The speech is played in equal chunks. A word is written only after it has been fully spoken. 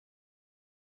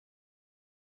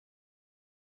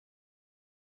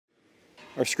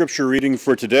Our scripture reading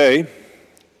for today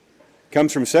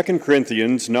comes from 2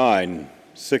 Corinthians 9,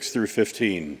 6 through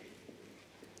 15.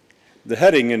 The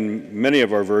heading in many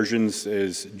of our versions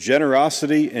is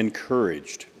Generosity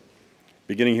Encouraged,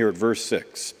 beginning here at verse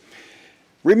 6.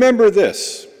 Remember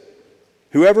this,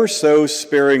 whoever sows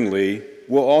sparingly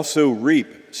will also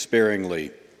reap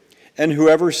sparingly, and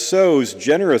whoever sows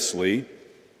generously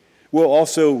will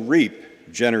also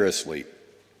reap generously.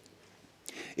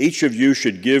 Each of you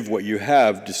should give what you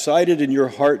have decided in your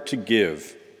heart to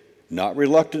give, not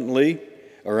reluctantly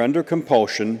or under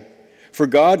compulsion, for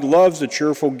God loves a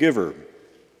cheerful giver.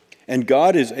 And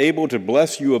God is able to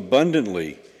bless you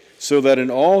abundantly, so that in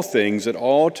all things, at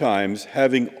all times,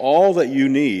 having all that you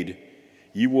need,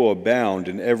 you will abound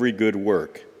in every good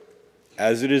work.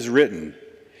 As it is written,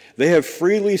 they have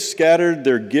freely scattered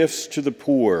their gifts to the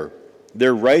poor,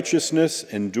 their righteousness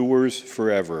endures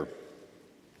forever.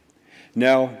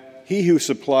 Now, he who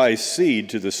supplies seed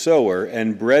to the sower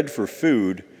and bread for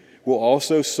food will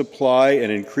also supply and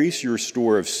increase your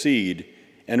store of seed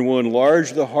and will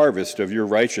enlarge the harvest of your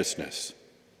righteousness.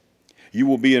 You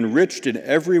will be enriched in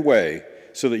every way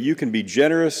so that you can be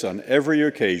generous on every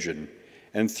occasion,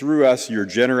 and through us your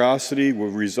generosity will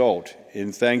result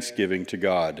in thanksgiving to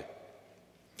God.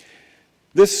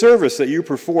 This service that you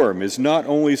perform is not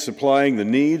only supplying the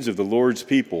needs of the Lord's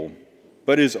people,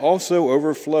 but is also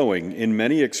overflowing in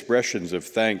many expressions of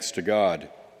thanks to God.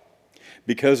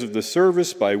 Because of the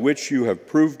service by which you have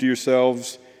proved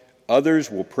yourselves,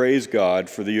 others will praise God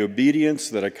for the obedience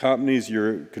that accompanies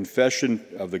your confession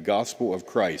of the gospel of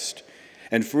Christ,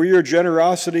 and for your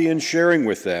generosity in sharing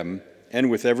with them and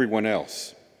with everyone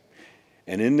else.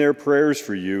 And in their prayers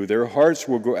for you, their hearts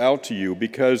will go out to you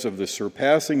because of the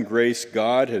surpassing grace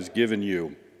God has given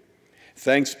you.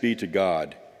 Thanks be to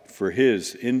God for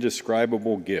his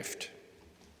indescribable gift.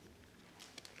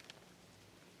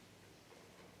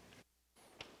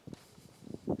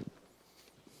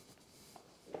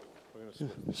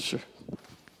 Sure.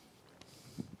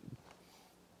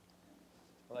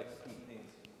 I like to keep things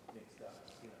mixed up,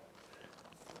 you know.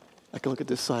 I can look at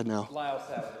this side now. Lyle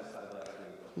sat on this side last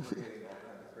week. We're getting all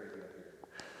kinds of crazy up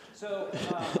here.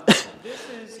 So this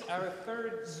is our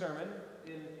third sermon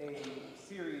in a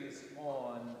series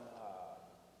on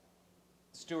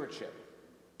stewardship,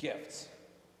 gifts.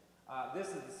 This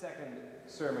is the second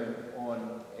sermon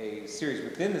on a series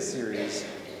within the series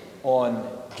on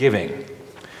giving.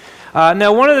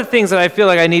 Now, one of the things that I feel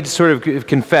like I need to sort of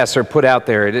confess or put out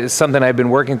there, it is something I've been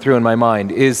working through in my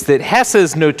mind, is that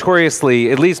Hesses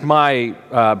notoriously, at least my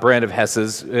brand of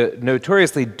Hesses,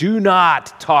 notoriously do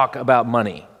not talk about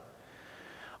money.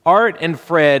 Art and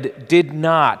Fred did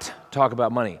not talk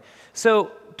about money.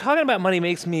 So talking about money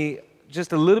makes me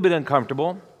just a little bit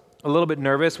uncomfortable, a little bit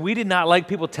nervous. We did not like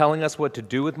people telling us what to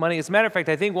do with money. As a matter of fact,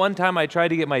 I think one time I tried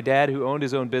to get my dad, who owned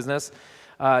his own business,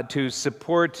 to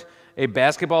support a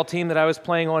basketball team that I was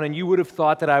playing on, and you would have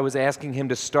thought that I was asking him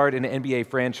to start an NBA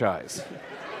franchise.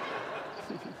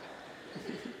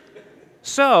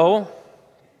 So,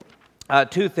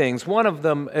 two things. One of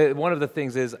the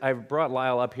things is I've brought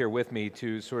Lyle up here with me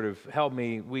to sort of help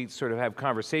me. We sort of have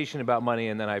conversation about money,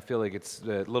 and then I feel like it's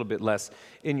a little bit less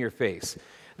in your face.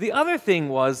 The other thing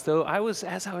was, though,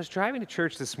 as I was driving to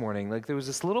church this morning, like there was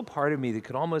this little part of me that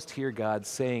could almost hear God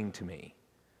saying to me,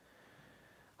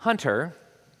 Hunter,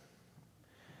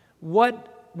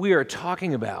 what we are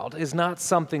talking about is not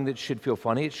something that should feel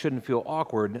funny. It shouldn't feel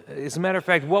awkward. As a matter of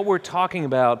fact, what we're talking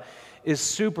about is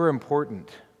super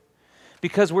important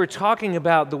because we're talking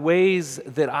about the ways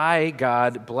that I,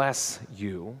 God, bless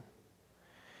you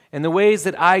and the ways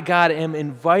that I, God, am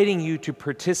inviting you to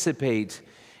participate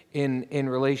in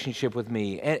relationship with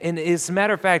me. And as a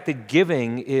matter of fact, the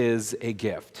giving is a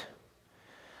gift.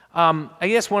 I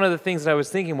guess one of the things that I was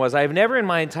thinking was I've never in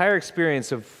my entire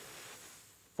experience of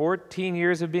 14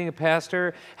 years of being a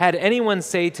pastor had anyone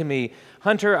say to me,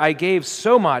 Hunter, I gave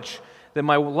so much that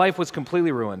my life was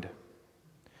completely ruined.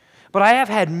 But I have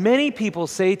had many people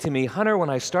say to me, Hunter, when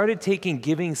I started taking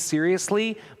giving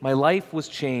seriously, my life was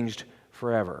changed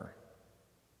forever.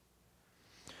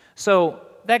 So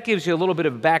that gives you a little bit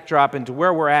of a backdrop into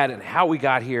where we're at and how we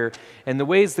got here and the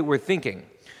ways that we're thinking.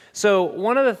 So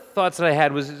one of the thoughts that I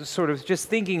had was sort of just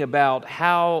thinking about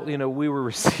how, we were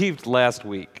received last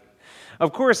week.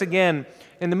 Of course, again,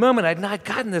 in the moment, I'd not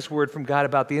gotten this word from God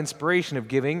about the inspiration of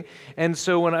giving. And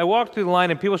so when I walked through the line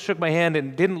and people shook my hand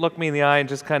and didn't look me in the eye and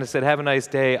just kind of said, have a nice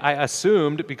day, I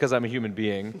assumed, because I'm a human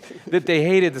being, that they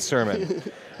hated the sermon.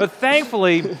 But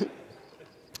thankfully,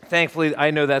 I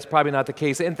know that's probably not the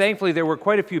case. And thankfully, there were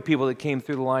quite a few people that came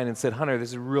through the line and said, Hunter, this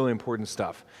is really important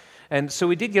stuff. And so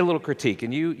we did get a little critique,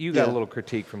 and you got a Yeah. little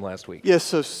critique from last week. Yes,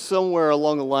 so somewhere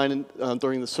along the line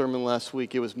during the sermon last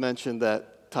week, it was mentioned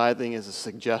that tithing is a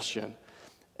suggestion.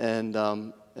 And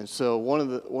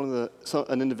so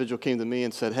an individual came to me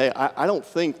and said, hey, I don't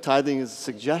think tithing is a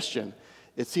suggestion.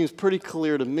 It seems pretty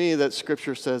clear to me that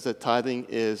Scripture says that tithing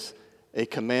is a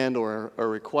command or a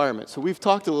requirement. So we've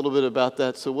talked a little bit about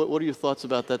that. So what are your thoughts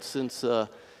about that since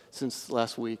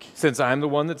last week? Since I'm the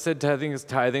one that said tithing is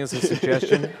a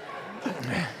suggestion,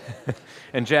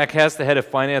 and Jack Hess, the head of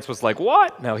finance, was like,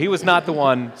 what? No, he was not the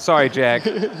one. Sorry, Jack.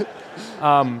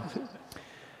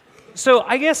 So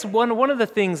I guess one of the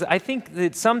things, I think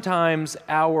that sometimes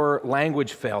our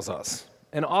language fails us.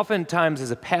 And oftentimes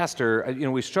as a pastor,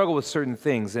 we struggle with certain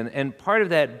things. And part of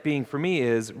that being for me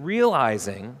is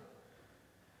realizing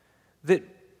that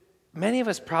many of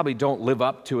us probably don't live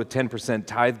up to a 10%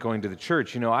 tithe going to the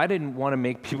church. I didn't want to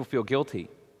make people feel guilty.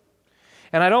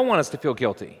 And I don't want us to feel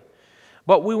guilty.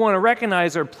 But we want to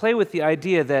recognize or play with the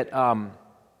idea that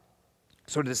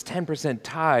sort of this 10%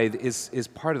 tithe is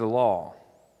part of the law.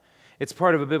 It's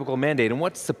part of a biblical mandate. And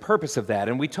what's the purpose of that?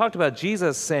 And we talked about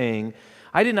Jesus saying,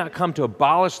 I did not come to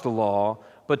abolish the law,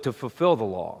 but to fulfill the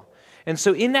law. And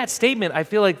so in that statement, I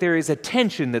feel like there is a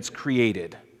tension that's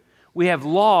created. We have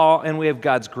law and we have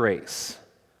God's grace.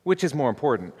 Which is more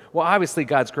important? Well, obviously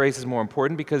God's grace is more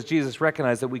important because Jesus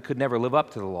recognized that we could never live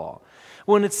up to the law.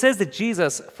 When it says that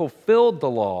Jesus fulfilled the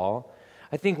law,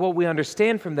 I think what we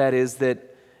understand from that is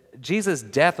that Jesus'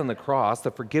 death on the cross,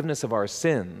 the forgiveness of our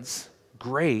sins,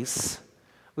 grace,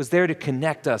 was there to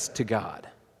connect us to God.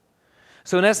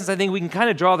 So in essence, I think we can kind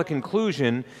of draw the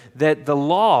conclusion that the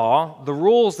law, the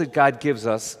rules that God gives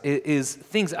us, is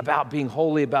things about being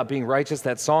holy, about being righteous.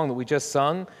 That song that we just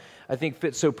sung, I think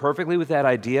fits so perfectly with that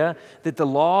idea that the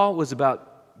law was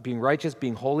about being righteous,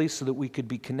 being holy, so that we could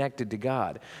be connected to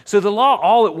God. So the law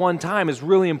all at one time is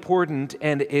really important,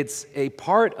 and it's a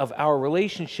part of our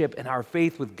relationship and our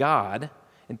faith with God,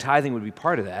 and tithing would be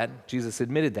part of that. Jesus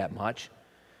admitted that much.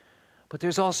 But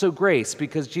there's also grace,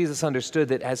 because Jesus understood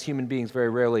that as human beings, very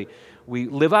rarely we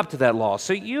live up to that law.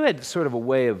 So you had sort of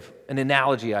an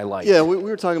analogy I liked. Yeah, we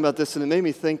were talking about this, and it made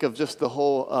me think of just the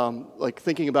whole,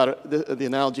 thinking about the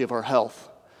analogy of our health.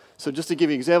 So just to give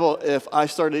you an example, if I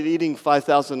started eating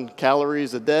 5,000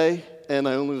 calories a day, and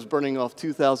I only was burning off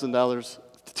 2,000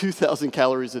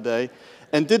 calories a day,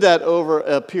 and did that over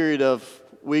a period of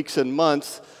weeks and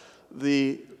months,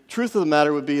 the truth of the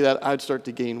matter would be that I'd start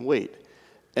to gain weight.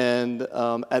 And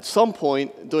at some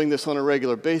point, doing this on a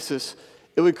regular basis,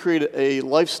 it would create a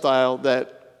lifestyle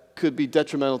that could be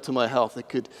detrimental to my health. It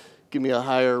could give me a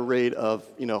higher rate of,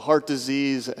 heart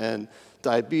disease and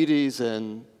diabetes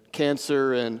and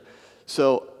cancer. And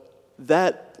so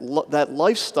that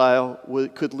lifestyle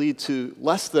could lead to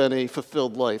less than a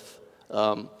fulfilled life.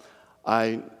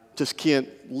 I just can't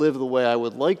live the way I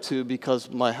would like to because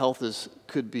my health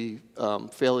could be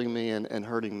failing me and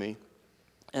hurting me.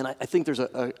 And I think there's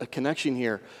a connection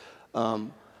here.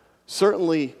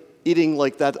 Certainly, eating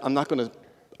like that, I'm not going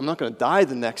to die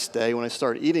the next day when I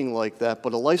start eating like that.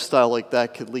 But a lifestyle like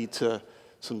that could lead to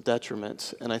some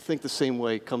detriments. And I think the same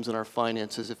way comes in our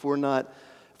finances. If we're not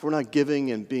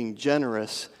giving and being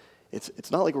generous, it's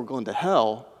not like we're going to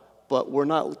hell, but we're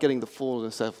not getting the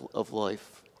fullness of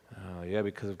life. Oh, yeah,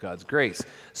 because of God's grace.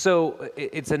 So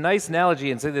it's a nice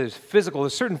analogy and say there's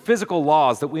certain physical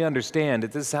laws that we understand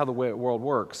that this is how the world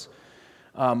works.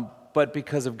 But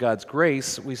because of God's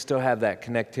grace, we still have that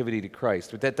connectivity to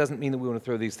Christ. But that doesn't mean that we want to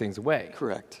throw these things away.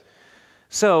 Correct.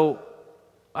 So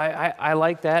I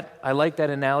like that. I like that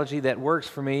analogy. That works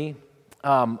for me.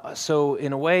 So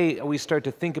in a way, we start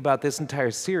to think about this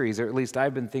entire series, or at least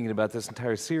I've been thinking about this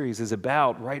entire series, is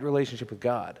about right relationship with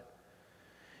God.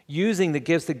 Using the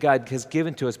gifts that God has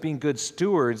given to us, being good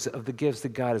stewards of the gifts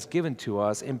that God has given to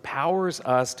us, empowers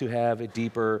us to have a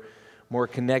deeper, more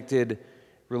connected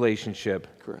relationship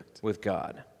with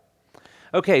God.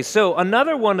 Okay, so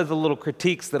another one of the little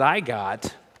critiques that I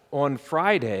got on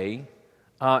Friday,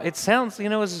 it sounds,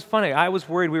 this is funny. I was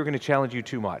worried we were going to challenge you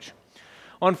too much.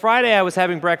 On Friday, I was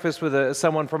having breakfast with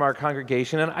someone from our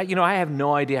congregation, and I have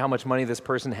no idea how much money this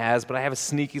person has, but I have a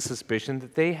sneaky suspicion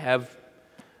that they have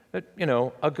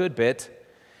a good bit,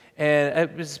 and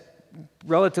it was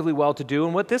relatively well-to-do.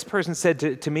 And what this person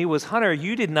said to me was, Hunter,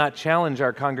 you did not challenge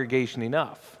our congregation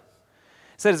enough.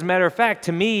 He said, as a matter of fact,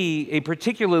 to me, a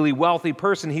particularly wealthy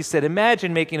person, he said,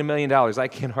 imagine making $1 million. I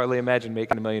can hardly imagine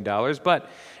making $1 million, but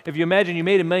if you imagine you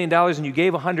made $1 million and you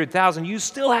gave $100,000, you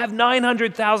still have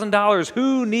 $900,000.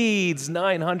 Who needs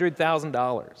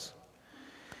 $900,000?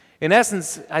 In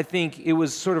essence, I think it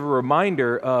was sort of a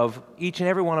reminder of each and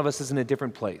every one of us is in a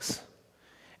different place.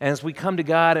 And as we come to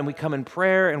God and we come in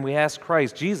prayer and we ask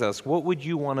Christ, Jesus, what would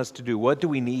you want us to do? What do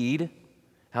we need?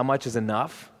 How much is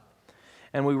enough?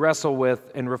 And we wrestle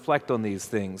with and reflect on these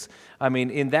things. I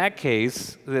mean, in that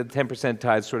case, the 10%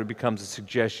 tithe sort of becomes a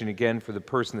suggestion again for the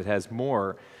person that has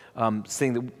more,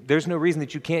 saying that there's no reason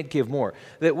that you can't give more.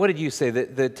 What did you say?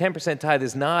 That the 10% tithe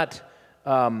is not,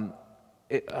 how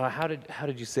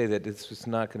did you say that? It's just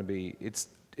not going to be,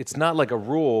 it's not like a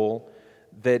rule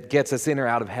that gets us in or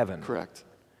out of heaven. Correct.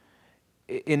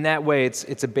 In that way,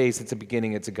 it's a base, it's a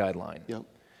beginning, it's a guideline. Yep.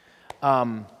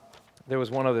 There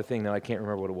was one other thing, though. I can't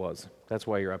remember what it was. That's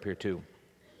why you're up here, too.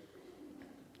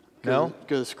 No?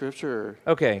 Go to Scripture?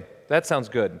 Or? Okay, that sounds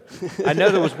good. I know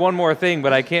there was one more thing,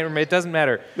 but I can't remember. It doesn't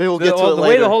matter. Maybe we'll get to it the later.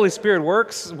 way the Holy Spirit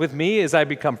works with me is I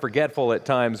become forgetful at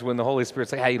times when the Holy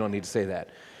Spirit's like, hey, you don't need to say that.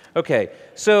 Okay,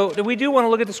 so we do want to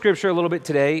look at the Scripture a little bit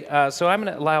today. So I'm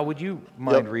going to, Lyle, would you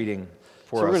mind reading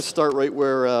for us? So we're going to start right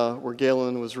where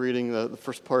Galen was reading the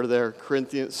first part of there, 2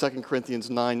 Corinthians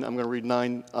 9. I'm going to read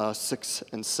 9, 6,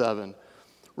 and 7.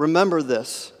 Remember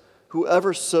this,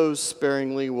 whoever sows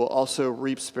sparingly will also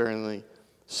reap sparingly,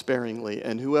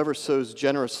 and whoever sows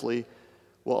generously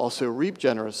will also reap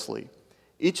generously.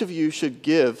 Each of you should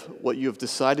give what you have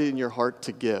decided in your heart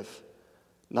to give,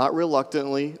 not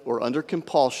reluctantly or under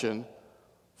compulsion,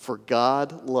 for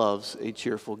God loves a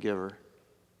cheerful giver.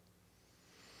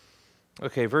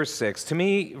 Okay, verse 6. To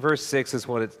me, verse 6 is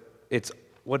it's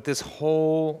what this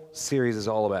whole series is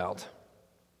all about.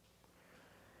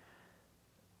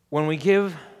 When we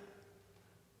give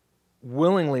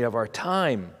willingly of our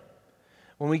time,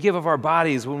 when we give of our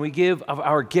bodies, when we give of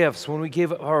our gifts, when we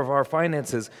give of our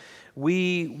finances,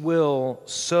 we will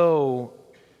sow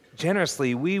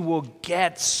generously. We will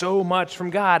get so much from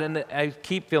God. And I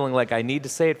keep feeling like I need to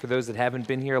say it for those that haven't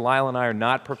been here. Lyle and I are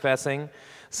not professing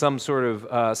some sort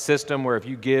of system where if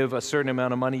you give a certain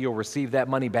amount of money, you'll receive that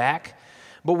money back.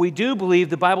 But we do believe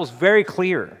the Bible's very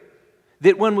clear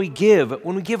that when we give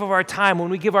of our time, when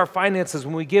we give our finances,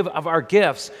 when we give of our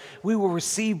gifts, we will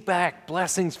receive back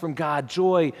blessings from God,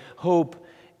 joy, hope,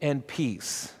 and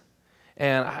peace.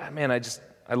 And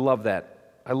I love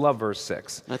that. I love verse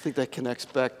 6. I think that connects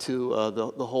back to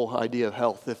the whole idea of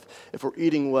health. If we're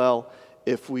eating well,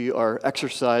 if we are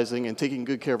exercising and taking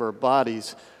good care of our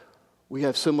bodies, we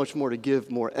have so much more to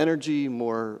give, more energy,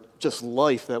 more just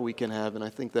life that we can have. And I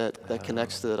think that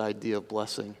connects to that idea of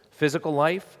blessing. Physical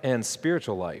life and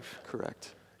spiritual life.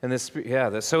 Correct. And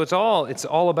so it's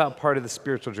all about part of the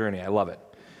spiritual journey. I love it.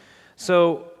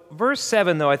 So verse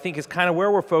 7, though, I think is kind of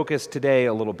where we're focused today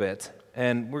a little bit.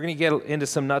 And we're going to get into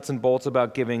some nuts and bolts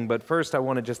about giving, but first I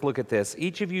want to just look at this.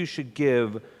 Each of you should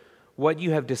give what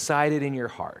you have decided in your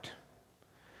heart.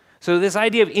 So this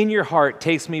idea of in your heart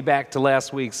takes me back to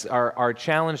last week's, our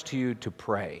challenge to you to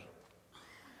pray.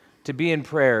 To be in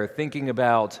prayer, thinking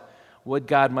about what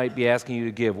God might be asking you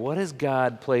to give. What has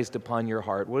God placed upon your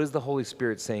heart? What is the Holy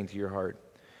Spirit saying to your heart?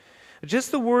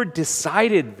 Just the word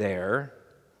decided there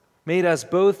made us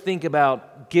both think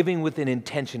about giving with an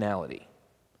intentionality.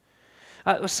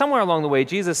 Somewhere along the way,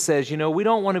 Jesus says, we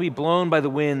don't want to be blown by the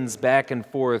winds back and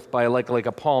forth by like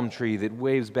a palm tree that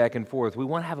waves back and forth. We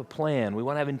want to have a plan. We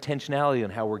want to have intentionality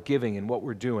on how we're giving and what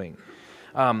we're doing.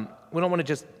 We don't want to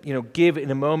just, give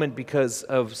in a moment because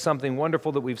of something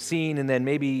wonderful that we've seen, and then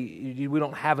maybe we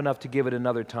don't have enough to give at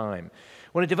another time.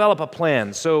 We want to develop a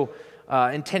plan. So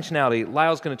intentionality,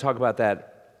 Lyle's going to talk about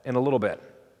that in a little bit.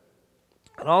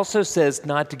 It also says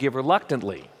not to give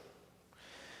reluctantly.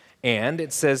 And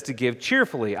it says to give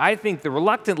cheerfully. I think the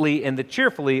reluctantly and the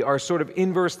cheerfully are sort of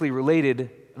inversely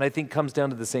related, and I think comes down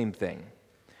to the same thing.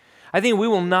 I think we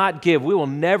will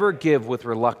never give with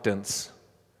reluctance,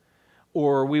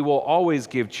 or we will always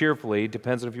give cheerfully,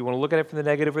 depends on if you want to look at it from the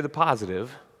negative or the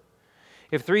positive,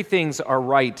 if three things are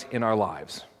right in our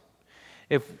lives.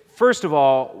 If, first of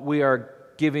all, we are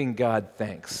giving God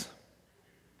thanks.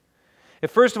 If,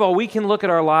 first of all, we can look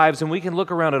at our lives and we can look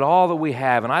around at all that we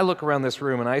have, and I look around this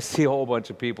room and I see a whole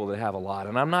bunch of people that have a lot,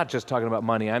 and I'm not just talking about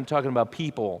money, I'm talking about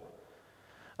people,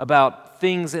 about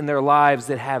things in their lives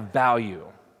that have value.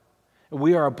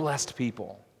 We are a blessed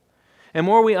people. And the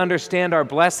more we understand our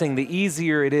blessing, the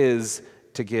easier it is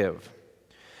to give.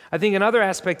 I think another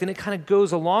aspect, and it kind of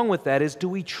goes along with that, is do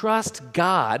we trust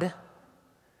God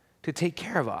to take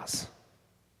care of us?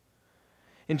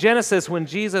 In Genesis, when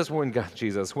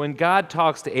God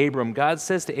talks to Abram, God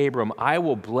says to Abram, I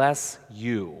will bless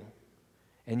you,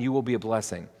 and you will be a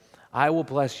blessing. I will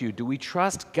bless you. Do we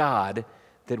trust God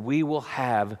that we will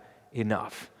have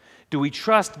enough? Do we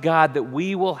trust God that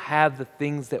we will have the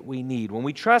things that we need? When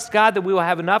we trust God that we will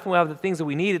have enough and we'll have the things that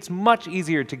we need, it's much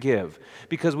easier to give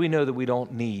because we know that we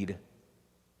don't need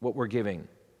what we're giving.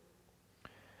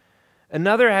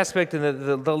 Another aspect,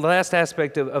 and the last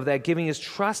aspect of that giving is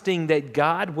trusting that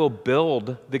God will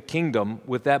build the kingdom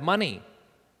with that money.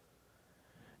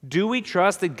 Do we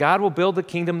trust that God will build the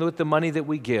kingdom with the money that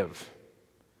we give?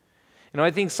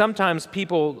 I think sometimes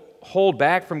people hold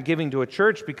back from giving to a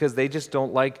church because they just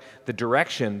don't like the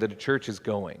direction that a church is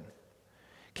going.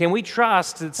 Can we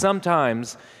trust that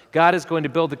sometimes God is going to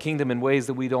build the kingdom in ways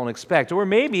that we don't expect? Or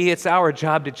maybe it's our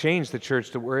job to change the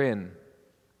church that we're in,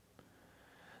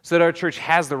 so that our church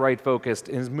has the right focus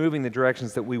and is moving the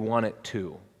directions that we want it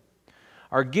to.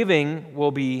 Our giving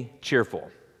will be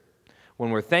cheerful when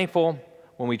we're thankful,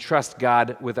 when we trust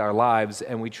God with our lives,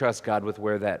 and we trust God with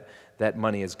where that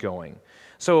money is going.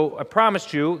 So I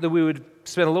promised you that we would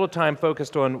spend a little time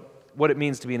focused on what it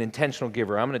means to be an intentional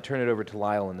giver. I'm going to turn it over to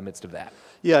Lyle in the midst of that.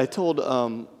 Yeah, I told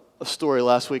a story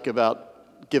last week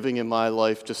about giving in my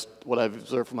life, just what I've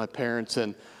observed from my parents,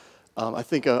 and I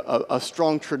think a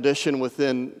strong tradition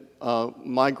within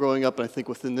my growing up, and I think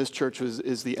within this church,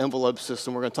 is the envelope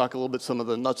system. We're going to talk a little bit some of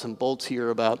the nuts and bolts here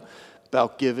about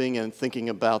giving and thinking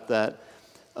about that.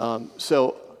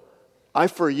 So I,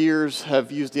 for years,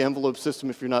 have used the envelope system.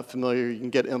 If you're not familiar, you can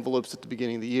get envelopes at the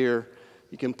beginning of the year.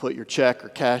 You can put your check or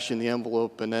cash in the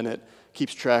envelope, and then it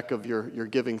keeps track of your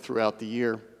giving throughout the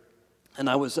year. And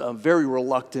I was very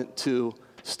reluctant to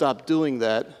stop doing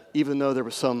that, even though there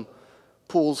was some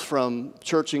pulls from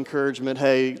church encouragement.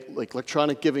 Hey, like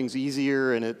electronic giving's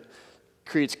easier, and it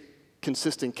creates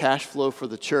consistent cash flow for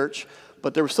the church.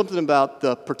 But there was something about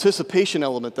the participation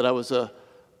element that I was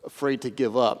afraid to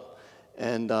give up.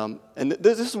 And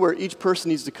this is where each person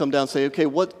needs to come down and say, okay,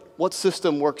 what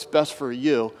system works best for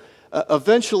you?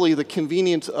 Eventually, the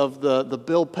convenience of the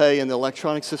bill pay and the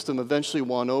electronic system eventually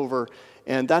won over,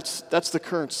 and that's the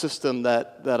current system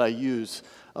that I use,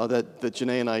 that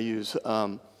Janae and I use.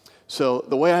 So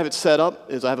the way I have it set up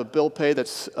is I have a bill pay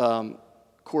that's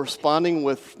corresponding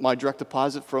with my direct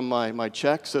deposit from my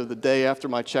check. So the day after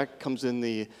my check comes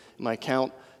in my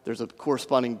account, there's a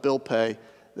corresponding bill pay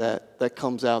that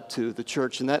comes out to the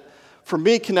church. And that, for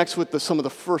me, connects with some of the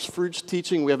first fruits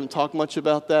teaching. We haven't talked much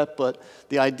about that, but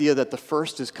the idea that the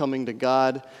first is coming to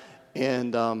God.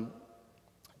 And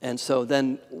so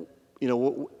then,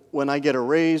 when I get a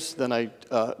raise, then I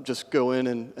just go in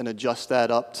and adjust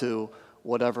that up to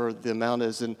whatever the amount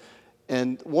is.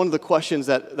 And one of the questions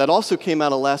that also came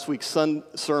out of last week's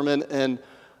sermon, and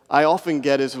I often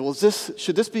get is, well,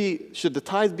 should the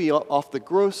tithe be off the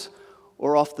gross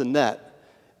or off the net?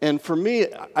 And for me,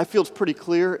 I feel it's pretty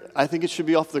clear. I think it should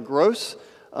be off the gross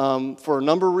for a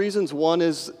number of reasons. One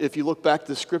is, if you look back to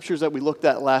the scriptures that we looked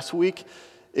at last week,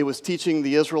 it was teaching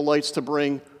the Israelites to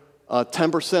bring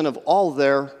 10% of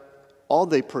all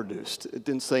they produced. It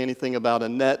didn't say anything about a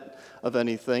net of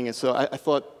anything. And so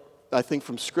I think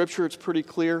from scripture it's pretty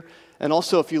clear. And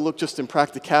also, if you look just in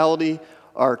practicality,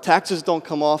 our taxes don't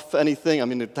come off anything. I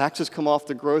mean, the taxes come off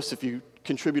the gross. If you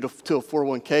contribute to a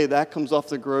 401k, that comes off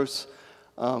the gross.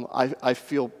 I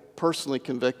feel personally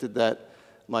convicted that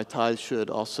my tithe should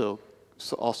also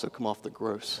come off the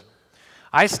gross.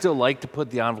 I still like to put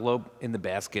the envelope in the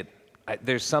basket.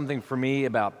 There's something for me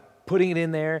about putting it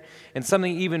in there, and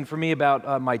something even for me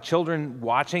about my children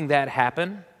watching that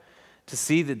happen, to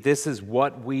see that this is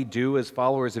what we do as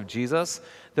followers of Jesus.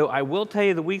 Though I will tell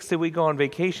you, the weeks that we go on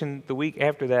vacation, the week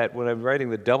after that, when I'm writing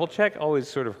the double check, always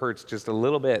sort of hurts just a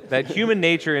little bit. That human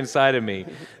nature inside of me,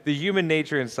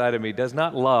 does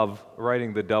not love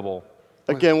writing the double.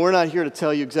 Again, we're not here to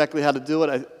tell you exactly how to do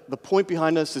it. The point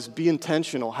behind this is be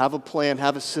intentional. Have a plan,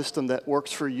 have a system that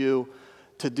works for you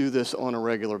to do this on a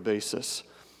regular basis.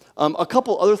 A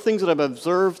couple other things that I've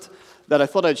observed that I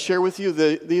thought I'd share with you.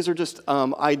 These are just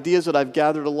ideas that I've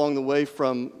gathered along the way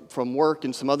from work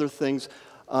and some other things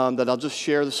that I'll just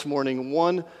share this morning.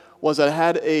 One was I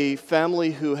had a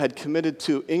family who had committed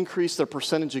to increase their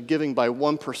percentage of giving by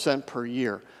 1% per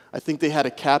year. I think they had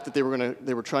a cap that they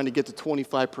were trying to get to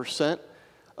 25%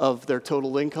 of their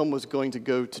total income was going to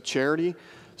go to charity.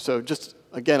 So just,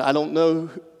 again, I don't know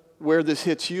where this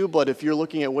hits you, but if you're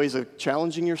looking at ways of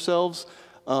challenging yourselves,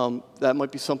 that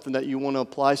might be something that you want to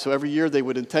apply. So every year they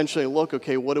would intentionally look,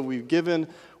 okay, what have we given?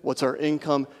 What's our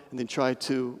income? And then try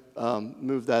to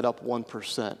move that up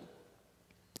 1%.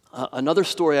 Another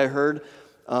story I heard,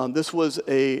 this was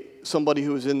somebody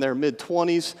who was in their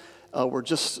mid-20s, were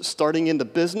just starting into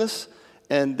business,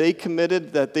 and they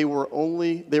committed that they were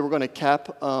going to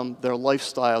cap their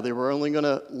lifestyle. They were only going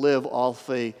to live off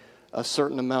a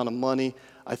certain amount of money.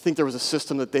 I think there was a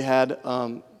system that they had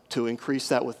to increase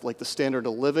that with like the standard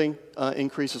of living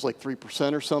increase is like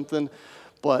 3% or something.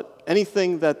 But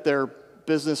anything that their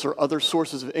business or other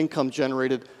sources of income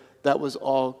generated, that was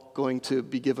all going to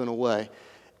be given away.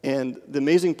 And the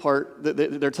amazing part,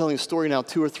 they're telling a story now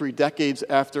 2 or 3 decades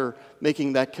after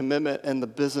making that commitment, and the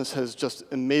business has just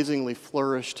amazingly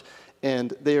flourished,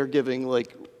 and they are giving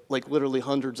like literally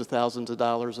hundreds of thousands of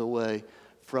dollars away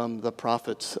from the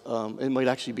profits. It might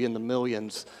actually be in the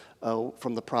millions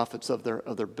from the profits of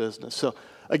their business. So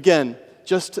again,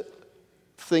 just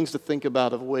things to think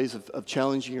about of ways of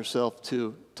challenging yourself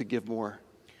to give more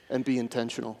and be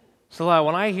intentional. So, Lyle,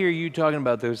 when I hear you talking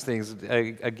about those things,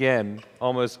 again,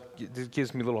 almost it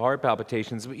gives me little heart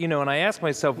palpitations. But, and I ask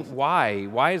myself, why?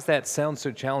 Why does that sound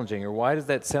so challenging, or why does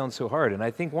that sound so hard? And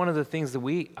I think one of the things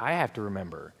that I have to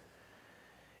remember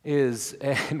is,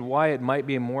 and why it might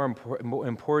be more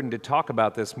important to talk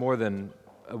about this more than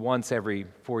once every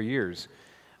 4 years.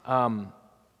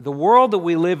 The world that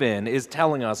we live in is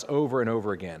telling us over and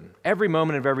over again, every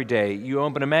moment of every day, you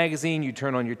open a magazine, you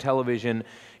turn on your television,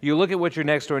 you look at what your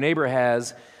next door neighbor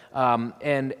has,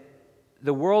 and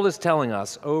the world is telling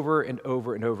us over and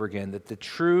over and over again that the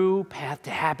true path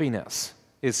to happiness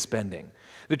is spending.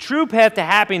 The true path to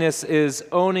happiness is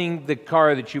owning the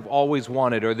car that you've always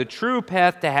wanted, or the true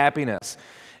path to happiness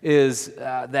is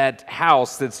that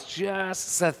house that's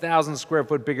just 1,000 square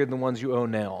foot bigger than the ones you own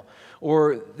now.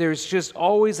 Or there's just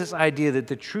always this idea that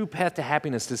the true path to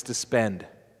happiness is to spend.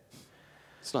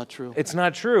 It's not true. It's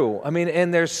not true. I mean,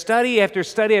 and there's study after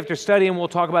study after study, and we'll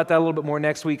talk about that a little bit more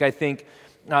next week, I think.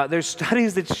 There's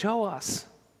studies that show us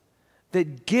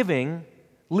that giving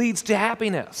leads to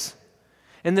happiness.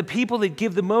 And the people that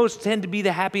give the most tend to be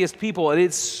the happiest people. And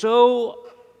it's so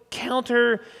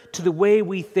counter to the way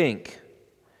we think.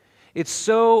 It's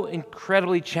so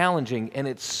incredibly challenging, and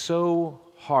it's so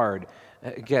hard.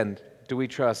 Again, do we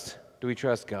trust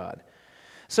God?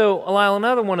 So, Lyle,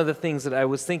 another one of the things that I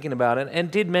was thinking about,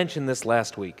 and did mention this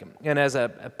last week, and as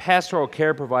a pastoral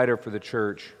care provider for the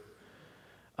church,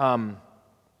 one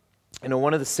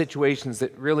of the situations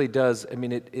that really does,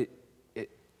 it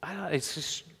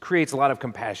just creates a lot of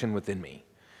compassion within me,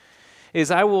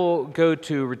 is I will go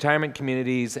to retirement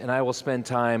communities and I will spend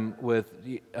time with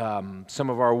some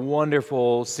of our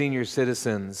wonderful senior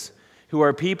citizens who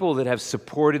are people that have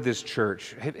supported this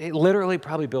church, literally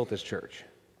probably built this church.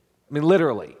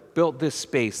 Literally built this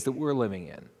space that we're living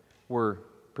in, we're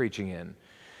preaching in.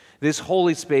 This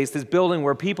holy space, this building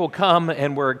where people come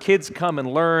and where kids come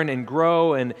and learn and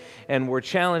grow and we're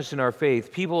challenged in our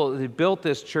faith. People that built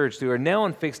this church who are now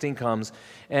on fixed incomes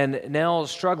and now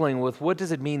struggling with what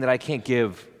does it mean that I can't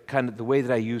give kind of the way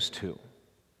that I used to.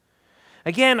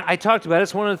 Again, I talked about it.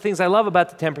 It's one of the things I love about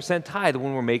the 10% tithe.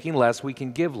 When we're making less, we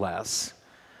can give less.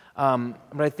 But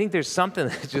I think there's something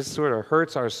that just sort of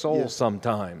hurts our souls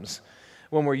sometimes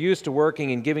when we're used to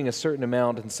working and giving a certain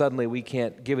amount and suddenly we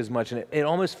can't give as much. And it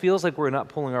almost feels like we're not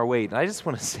pulling our weight. And I just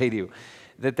want to say to you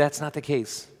that that's not the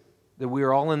case, that we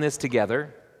are all in this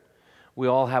together. We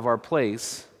all have our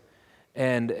place.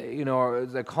 And,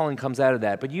 the calling comes out of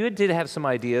that. But you did have some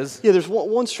ideas. Yeah, there's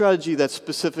one strategy that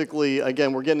specifically,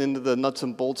 again, we're getting into the nuts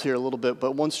and bolts here a little bit,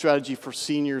 but one strategy for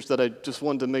seniors that I just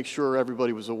wanted to make sure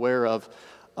everybody was aware of.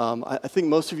 I think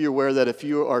most of you are aware that if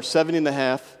you are 70 and a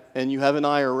half and you have an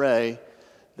IRA,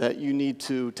 that you need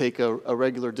to take a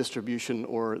regular distribution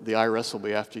or the IRS will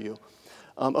be after you.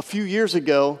 A few years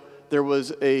ago, there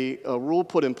was a rule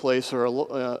put in place or a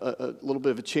little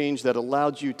bit of a change that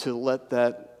allowed you to let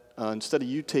that instead of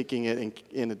you taking it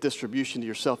in a distribution to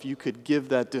yourself, you could give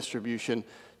that distribution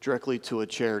directly to a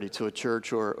charity, to a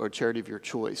church or a charity of your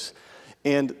choice.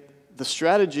 And the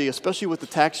strategy, especially with the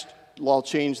tax law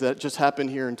change that just happened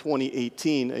here in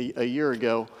 2018, a year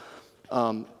ago,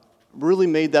 really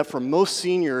made that for most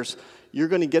seniors, you're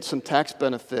going to get some tax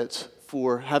benefits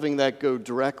for having that go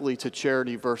directly to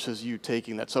charity versus you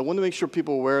taking that. So I want to make sure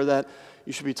people are aware of that.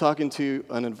 You should be talking to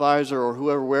an advisor or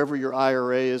wherever your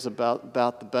IRA is about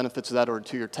the benefits of that, or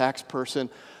to your tax person.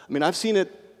 I've seen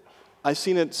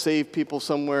it save people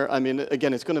somewhere.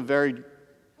 Again, it's going to vary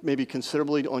maybe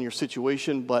considerably on your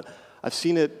situation, but I've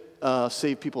seen it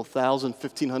save people $1,000,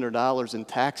 $1,500 in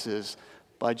taxes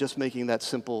by just making that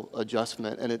simple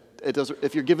adjustment. And it doesn't,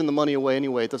 if you're giving the money away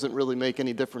anyway, it doesn't really make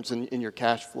any difference in your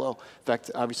cash flow. In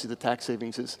fact, obviously the tax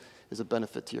savings is a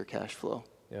benefit to your cash flow.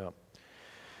 Yeah.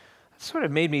 Sort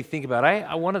of made me think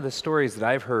about one of the stories that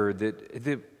I've heard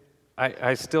that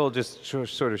I still just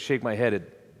sort of shake my head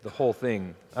at the whole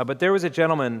thing. But there was a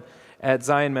gentleman at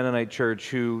Zion Mennonite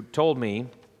Church who told me,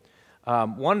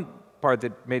 one part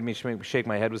that made me shake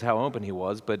my head was how open he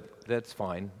was, but that's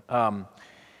fine.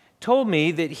 Told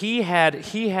me that he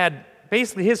had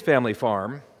basically his family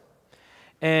farm,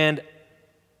 and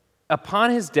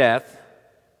upon his death,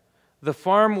 the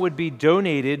farm would be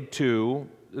donated to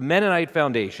the Mennonite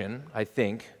Foundation, I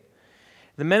think.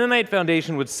 The Mennonite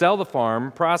Foundation would sell the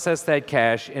farm, process that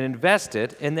cash, and invest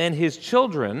it, and then his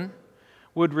children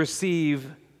would receive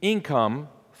income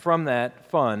from that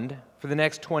fund for the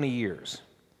next 20 years.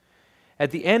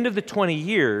 At the end of the 20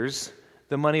 years,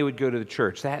 the money would go to the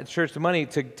church. The money,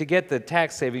 to get the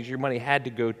tax savings, your money had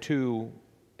to go to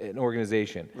an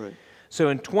organization. Right. So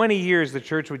in 20 years, the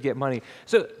church would get money.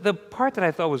 So the part that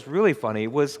I thought was really funny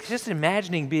was just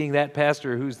imagining being that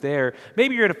pastor who's there.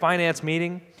 Maybe you're at a finance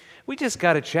meeting. We just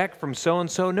got a check from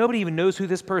so-and-so. Nobody even knows who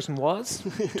this person was.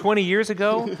 20 years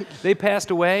ago, they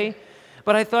passed away.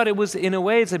 But I thought it was, in a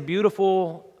way, it's a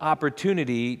beautiful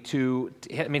opportunity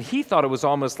he thought it was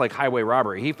almost like highway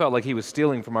robbery. He felt like he was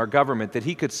stealing from our government, that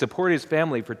he could support his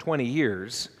family for 20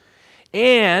 years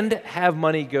and have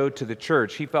money go to the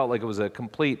church. He felt like it was a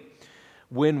complete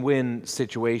win-win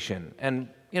situation. And,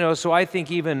 so I think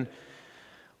even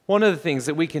one of the things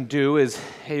that we can do is,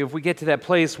 hey, if we get to that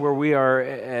place where we are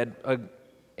at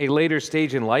a later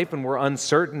stage in life and we're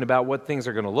uncertain about what things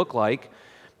are going to look like,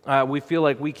 we feel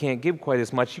like we can't give quite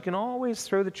as much, you can always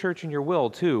throw the church in your will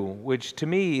too, which to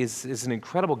me is an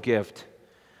incredible gift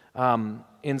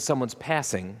in someone's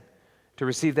passing, to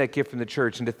receive that gift from the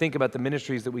church and to think about the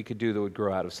ministries that we could do that would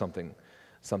grow out of something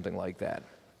like that.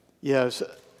 Yeah, so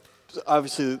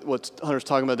obviously what Hunter's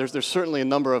talking about, there's certainly a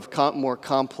number of more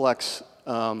complex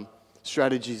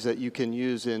strategies that you can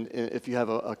use if you have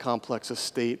a complex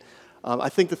estate. I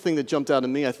think the thing that jumped out at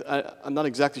me, I'm not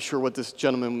exactly sure what this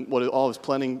gentleman, what all his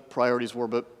planning priorities were,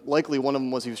 but likely one of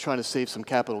them was he was trying to save some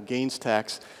capital gains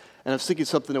tax. And I was thinking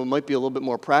something that might be a little bit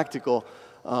more practical.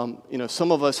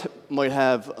 Some of us might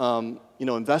have,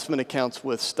 investment accounts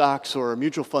with stocks or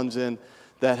mutual funds in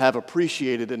that have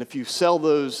appreciated, and if you sell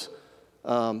those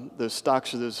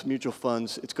stocks or those mutual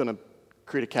funds, it's going to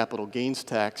create a capital gains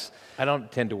tax. I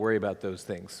don't tend to worry about those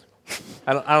things.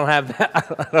 I don't have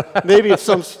that. Maybe at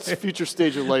some future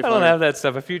stage of life. I don't have that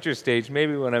stuff. A future stage,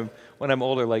 maybe when I'm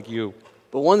older like you.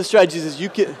 But one of the strategies is you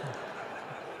can.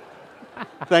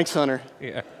 Thanks, Hunter.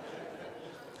 Yeah.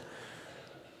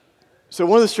 So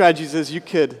one of the strategies is you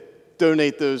could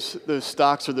donate those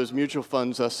stocks or those mutual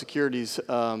funds, securities,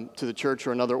 to the church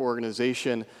or another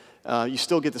organization. You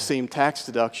still get the same tax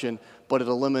deduction, but it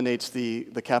eliminates the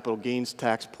capital gains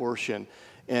tax portion.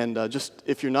 And just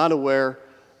if you're not aware,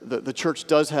 the church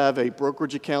does have a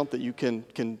brokerage account that you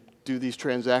can do these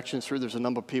transactions through. There's a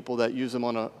number of people that use them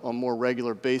on a more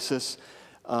regular basis,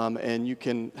 and you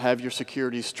can have your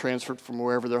securities transferred from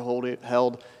wherever they're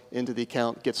held into the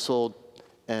account, get sold,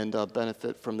 and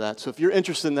benefit from that. So if you're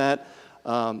interested in that,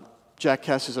 Jack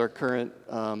Kess is our current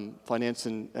finance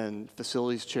and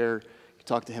facilities chair. You can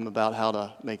talk to him about how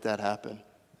to make that happen.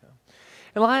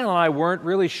 And Lionel and I weren't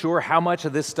really sure how much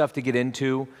of this stuff to get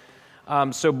into.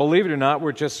 So believe it or not,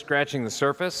 we're just scratching the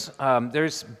surface.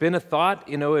 There's been a thought,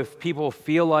 if people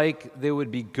feel like they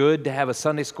would be good to have a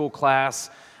Sunday school class,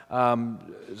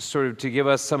 sort of to give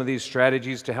us some of these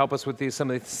strategies to help us with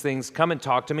some of these things, come and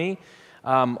talk to me.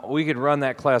 We could run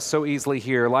that class so easily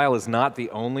here. Lyle is not the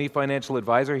only financial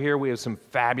advisor here. We have some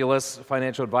fabulous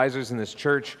financial advisors in this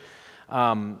church,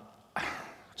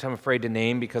 which I'm afraid to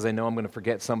name because I know I'm going to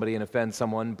forget somebody and offend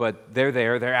someone, but they're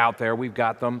there, they're out there, we've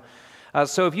got them.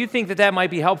 So if you think that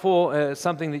might be helpful,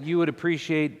 something that you would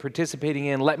appreciate participating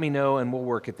in, let me know and we'll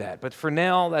work at that. But for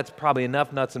now, that's probably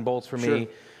enough nuts and bolts for me.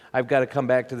 I've got to come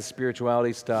back to the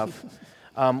spirituality stuff.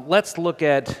 Let's look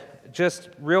at, just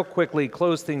real quickly,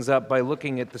 close things up by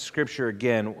looking at the scripture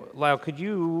again. Lyle, could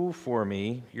you, for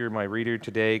me, you're my reader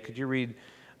today, could you read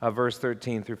verse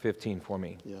 13 through 15 for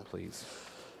me, please?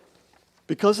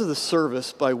 Because of the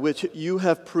service by which you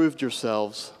have proved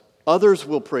yourselves, others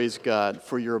will praise God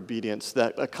for your obedience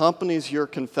that accompanies your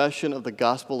confession of the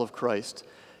gospel of Christ,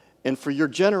 and for your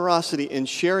generosity in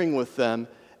sharing with them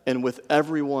and with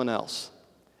everyone else.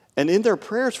 And in their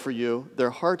prayers for you, their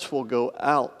hearts will go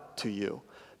out to you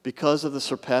because of the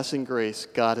surpassing grace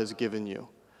God has given you.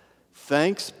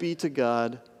 Thanks be to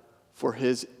God for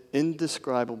his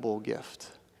indescribable gift.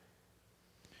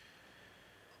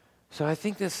 So I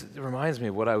think this reminds me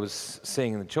of what I was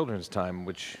saying in the children's time,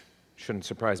 which shouldn't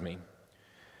surprise me.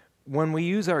 When we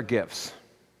use our gifts,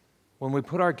 when we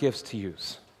put our gifts to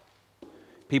use,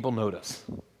 people notice.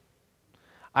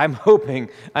 I'm hoping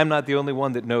I'm not the only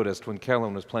one that noticed when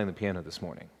Carolyn was playing the piano this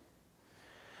morning.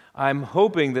 I'm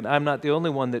hoping that I'm not the only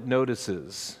one that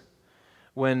notices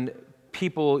when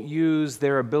people use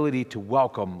their ability to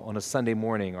welcome on a Sunday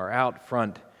morning or out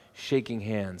front shaking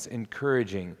hands,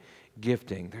 encouraging,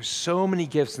 gifting. There's so many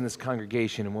gifts in this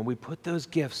congregation, and when we put those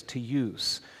gifts to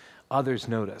use, others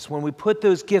notice. When we put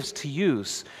those gifts to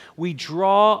use, we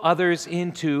draw others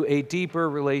into a deeper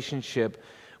relationship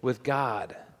with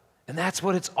God. And that's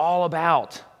what it's all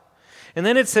about. And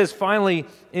then it says finally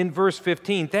in verse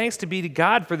 15, thanks to be to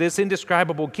God for this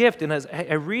indescribable gift. And as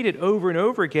I read it over and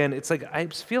over again, it's like I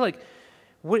just feel like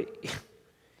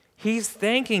he's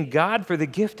thanking God for the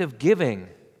gift of giving.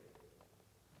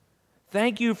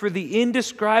 Thank you for the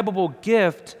indescribable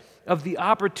gift of the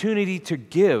opportunity to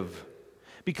give,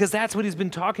 because that's what he's been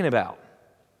talking about.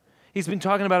 He's been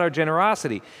talking about our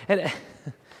generosity. And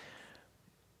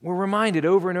we're reminded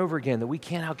over and over again that we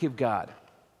can't outgive God.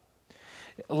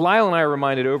 Lyle and I are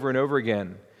reminded over and over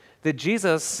again that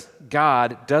Jesus,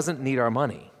 God, doesn't need our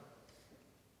money.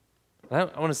 I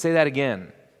want to say that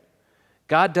again.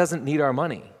 God doesn't need our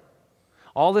money.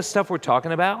 All this stuff we're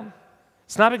talking about,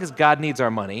 it's not because God needs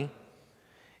our money.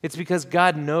 It's because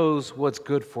God knows what's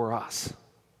good for us.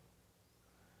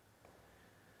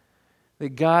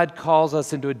 That God calls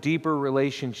us into a deeper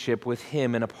relationship with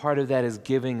Him, and a part of that is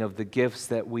giving of the gifts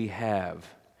that we have.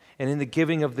 And in the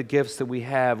giving of the gifts that we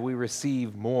have, we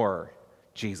receive more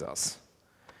Jesus.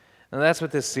 And that's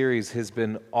what this series has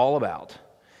been all about,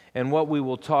 and what we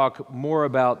will talk more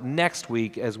about next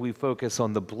week as we focus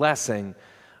on the blessing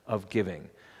of giving.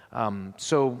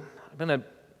 So I'm going to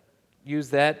use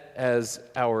that as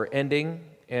our ending,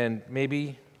 and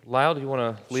maybe, Lyle, do you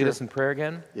want to lead us in prayer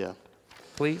again? Yeah.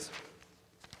 Please.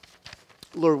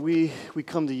 Lord, we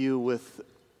come to you with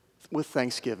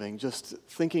thanksgiving, just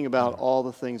thinking about all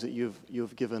the things that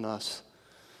you've given us.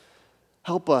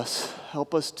 Help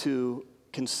us to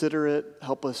consider it.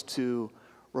 Help us to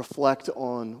reflect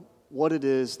on what it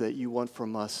is that you want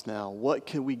from us now. What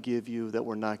can we give you that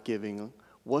we're not giving?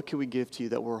 What can we give to you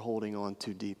that we're holding on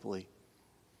to deeply?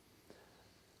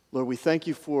 Lord, we thank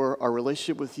you for our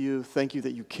relationship with you. Thank you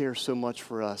that you care so much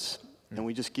for us. And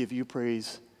we just give you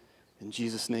praise. In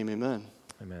Jesus' name, amen.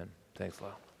 Amen. Thanks,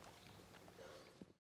 Lyle.